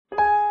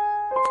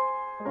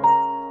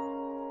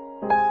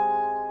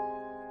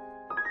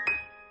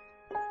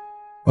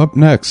Up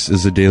next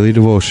is a daily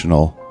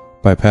devotional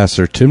by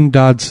Pastor Tim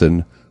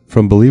Dodson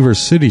from Believer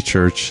City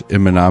Church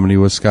in Menominee,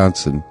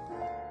 Wisconsin.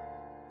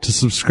 To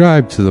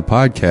subscribe to the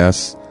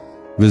podcast,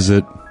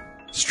 visit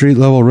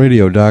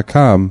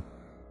streetlevelradio.com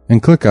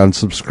and click on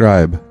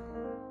subscribe.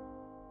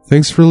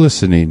 Thanks for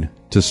listening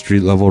to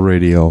Street Level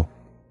Radio.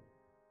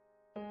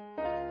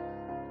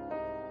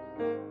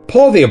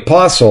 Paul the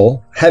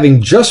Apostle,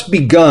 having just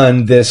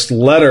begun this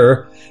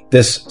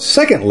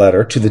second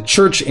letter to the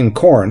church in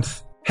Corinth,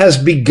 has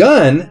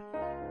begun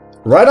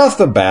right off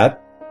the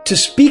bat to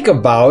speak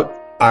about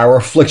our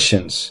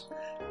afflictions,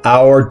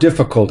 our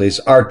difficulties,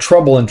 our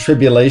trouble and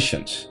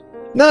tribulations.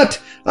 Not,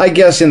 I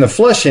guess, in the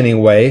flesh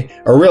anyway,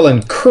 a real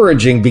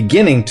encouraging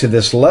beginning to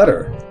this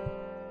letter.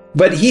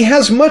 But he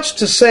has much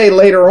to say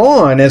later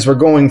on as we're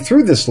going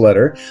through this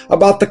letter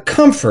about the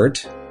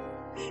comfort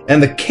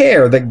and the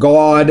care that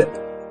God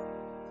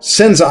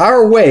sends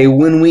our way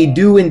when we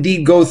do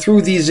indeed go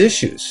through these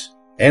issues.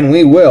 And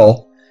we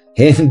will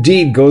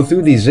indeed go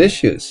through these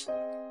issues.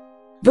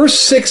 Verse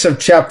 6 of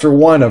chapter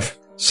 1 of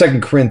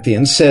 2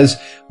 Corinthians says,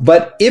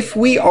 "But if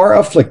we are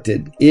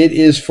afflicted, it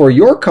is for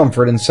your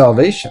comfort and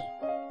salvation.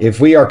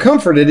 If we are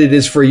comforted, it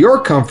is for your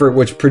comfort,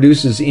 which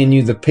produces in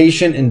you the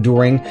patient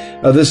enduring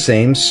of the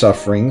same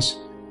sufferings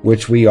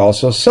which we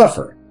also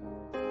suffer."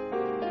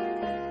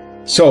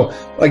 So,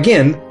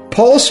 again,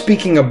 Paul's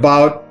speaking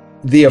about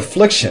the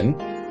affliction.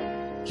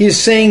 He is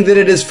saying that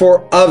it is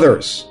for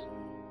others.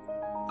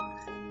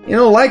 You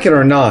know, like it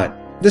or not,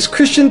 this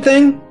Christian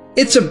thing,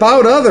 it's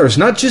about others,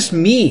 not just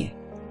me.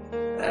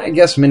 I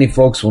guess many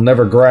folks will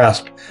never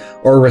grasp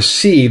or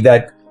receive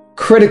that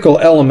critical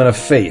element of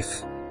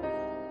faith.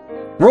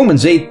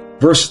 Romans 8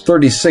 verse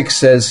 36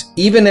 says,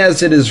 "Even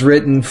as it is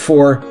written,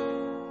 for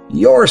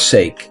your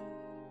sake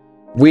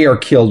we are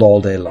killed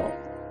all day long.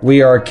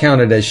 We are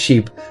accounted as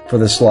sheep for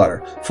the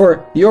slaughter."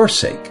 For your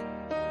sake.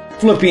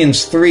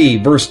 Philippians 3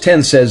 verse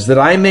 10 says, "That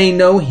I may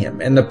know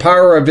him and the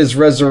power of his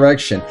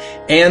resurrection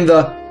and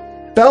the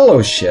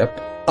fellowship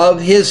of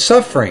his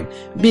suffering,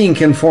 being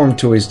conformed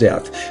to his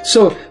death."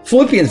 So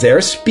Philippians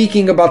there,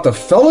 speaking about the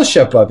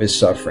fellowship of his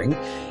suffering,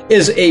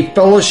 is a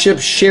fellowship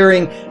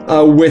sharing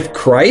with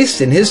Christ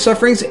in his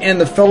sufferings,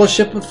 and the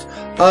fellowship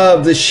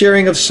of the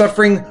sharing of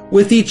suffering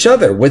with each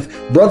other, with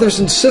brothers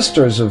and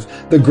sisters of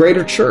the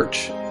greater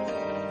church.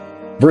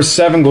 Verse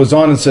 7 goes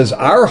on and says,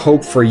 "Our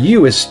hope for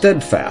you is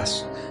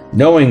steadfast,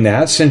 knowing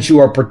that, since you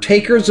are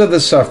partakers of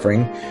the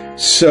suffering,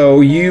 so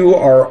you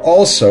are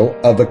also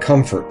of the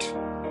comfort."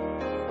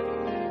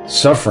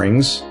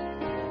 Sufferings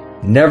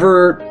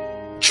never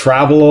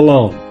travel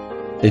alone,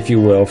 if you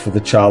will, for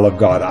the child of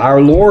God. Our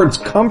Lord's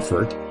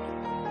comfort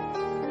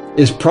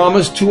is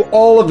promised to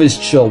all of his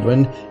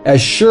children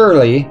as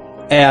surely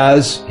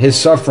as his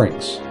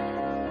sufferings.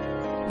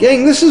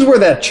 Gang, this is where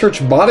that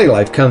church body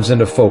life comes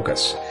into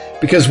focus.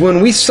 Because when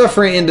we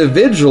suffer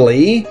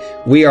individually,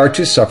 we are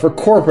to suffer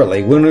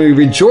corporately. When we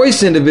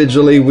rejoice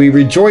individually, we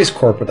rejoice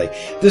corporately.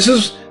 This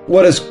is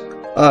what is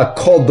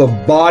called the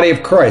body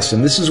of Christ,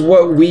 and this is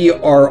what we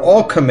are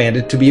all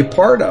commanded to be a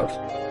part of.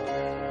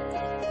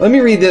 Let me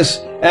read this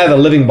out of the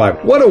Living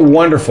Bible. What a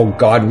wonderful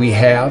God we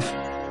have.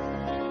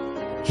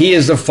 He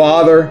is the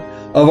Father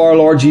of our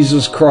Lord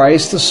Jesus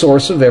Christ, the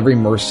source of every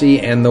mercy,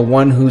 and the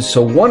one who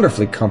so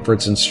wonderfully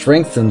comforts and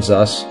strengthens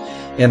us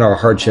in our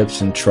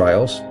hardships and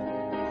trials.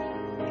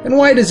 And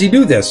why does he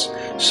do this?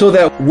 So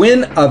that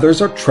when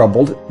others are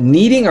troubled,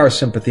 needing our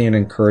sympathy and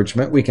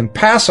encouragement, we can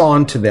pass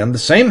on to them the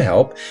same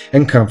help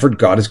and comfort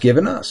God has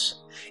given us.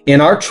 In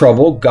our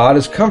trouble, God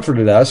has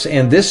comforted us,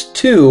 and this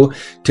too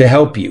to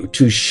help you,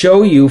 to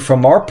show you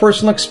from our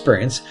personal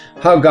experience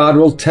how God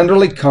will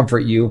tenderly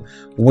comfort you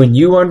when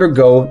you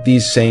undergo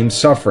these same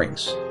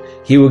sufferings.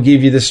 He will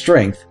give you the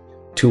strength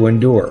to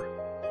endure.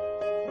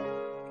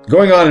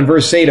 Going on in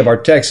verse 8 of our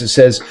text, it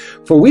says,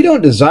 "For we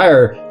don't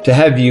desire to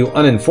have you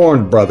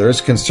uninformed,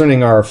 brothers,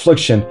 concerning our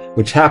affliction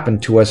which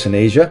happened to us in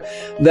Asia,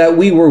 that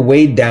we were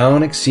weighed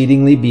down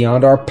exceedingly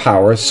beyond our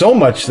power, so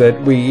much that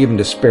we even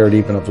despaired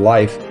even of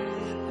life.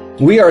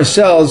 We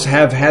ourselves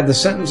have had the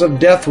sentence of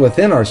death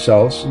within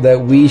ourselves,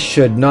 that we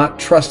should not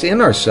trust in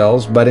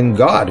ourselves, but in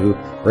God, who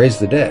raised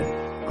the dead,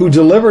 who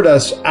delivered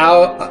us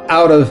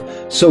out of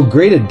so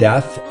great a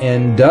death,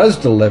 and does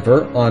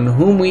deliver, on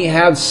whom we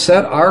have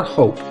set our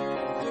hope,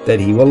 that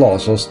he will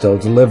also still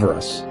deliver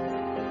us.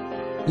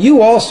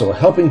 You also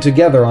helping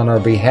together on our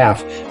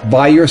behalf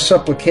by your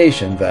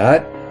supplication,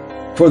 that,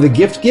 for the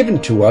gift given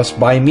to us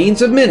by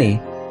means of many,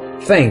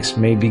 thanks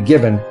may be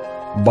given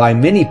by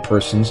many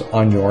persons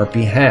on your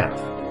behalf."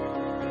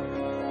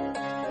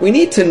 We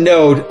need to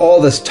note all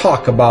this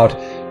talk about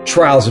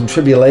trials and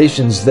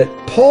tribulations, that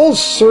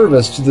Paul's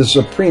service to the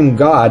supreme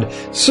God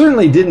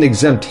certainly didn't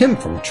exempt him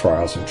from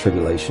trials and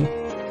tribulation.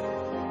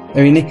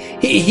 I mean,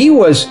 he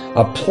was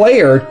a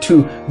player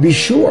to be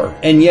sure,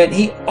 and yet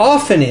he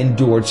often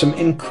endured some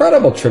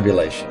incredible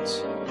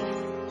tribulations.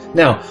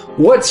 Now,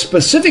 what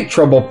specific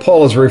trouble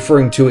Paul is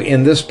referring to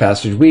in this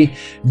passage, we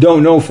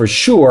don't know for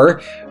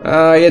sure.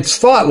 It's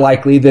thought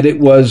likely that it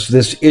was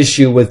this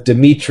issue with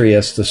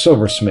Demetrius the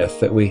silversmith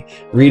that we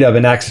read of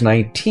in Acts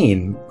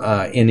 19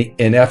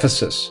 in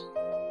Ephesus.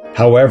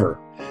 However,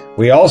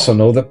 we also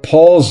know that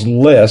Paul's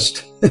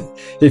list,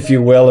 if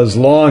you will, is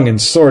long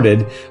and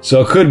sordid,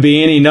 so it could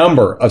be any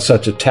number of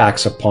such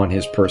attacks upon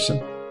his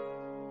person.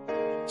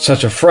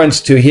 Such affronts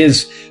to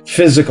his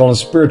physical and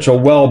spiritual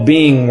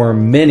well-being were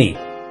many,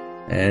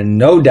 and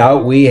no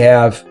doubt we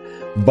have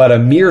but a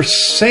mere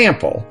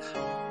sample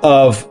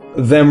of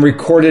them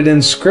recorded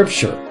in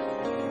Scripture.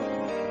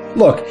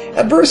 Look,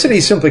 adversity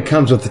simply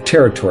comes with the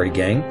territory,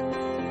 gang.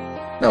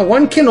 Now,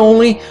 one can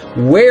only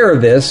wear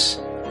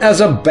this as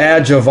a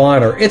badge of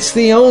honor. It's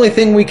the only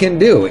thing we can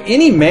do.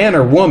 Any man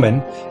or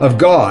woman of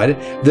God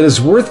that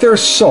is worth their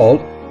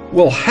salt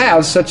will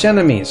have such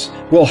enemies,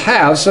 will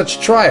have such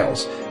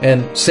trials.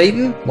 And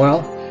Satan,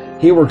 well,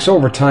 he works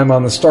overtime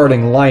on the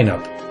starting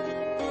lineup.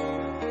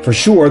 For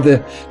sure,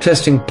 the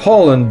testing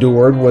Paul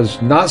endured was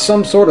not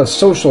some sort of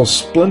social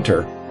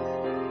splinter.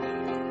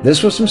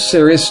 This was some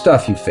serious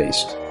stuff he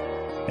faced.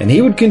 And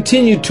he would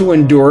continue to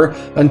endure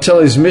until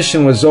his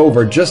mission was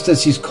over, just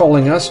as he's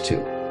calling us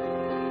to.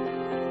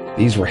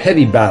 These were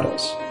heavy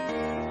battles.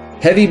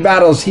 Heavy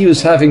battles he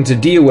was having to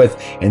deal with,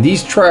 and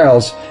these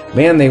trials,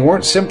 man, they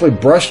weren't simply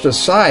brushed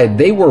aside.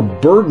 They were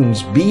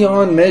burdens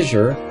beyond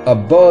measure,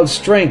 above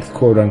strength,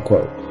 quote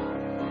unquote.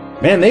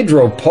 Man, they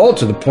drove Paul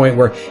to the point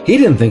where he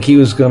didn't think he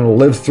was going to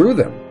live through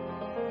them.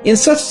 In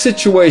such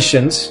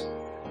situations,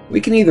 we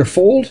can either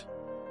fold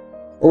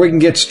or we can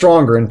get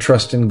stronger and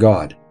trust in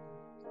God.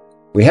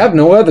 We have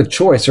no other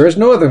choice. There is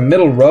no other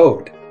middle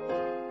road.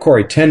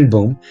 Corrie ten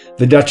Boom,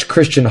 the Dutch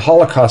Christian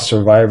Holocaust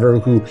survivor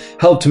who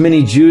helped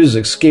many Jews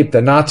escape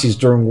the Nazis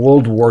during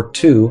World War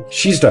II,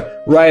 she's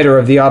the writer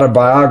of the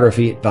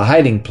autobiography The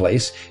Hiding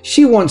Place,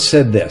 she once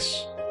said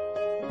this: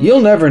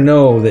 "You'll never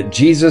know that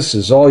Jesus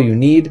is all you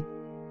need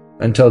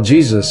until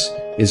Jesus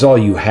is all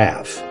you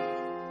have."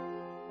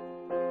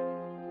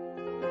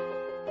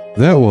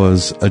 That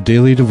was a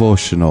daily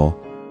devotional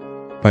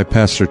by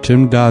Pastor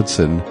Tim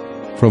Dodson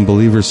from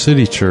Believer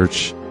City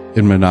Church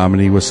in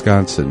Menominee,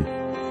 Wisconsin.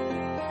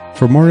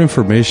 For more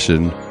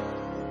information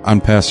on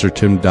Pastor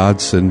Tim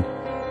Dodson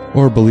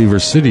or Believer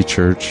City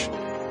Church,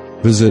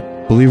 visit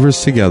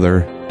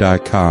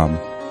believerstogether.com.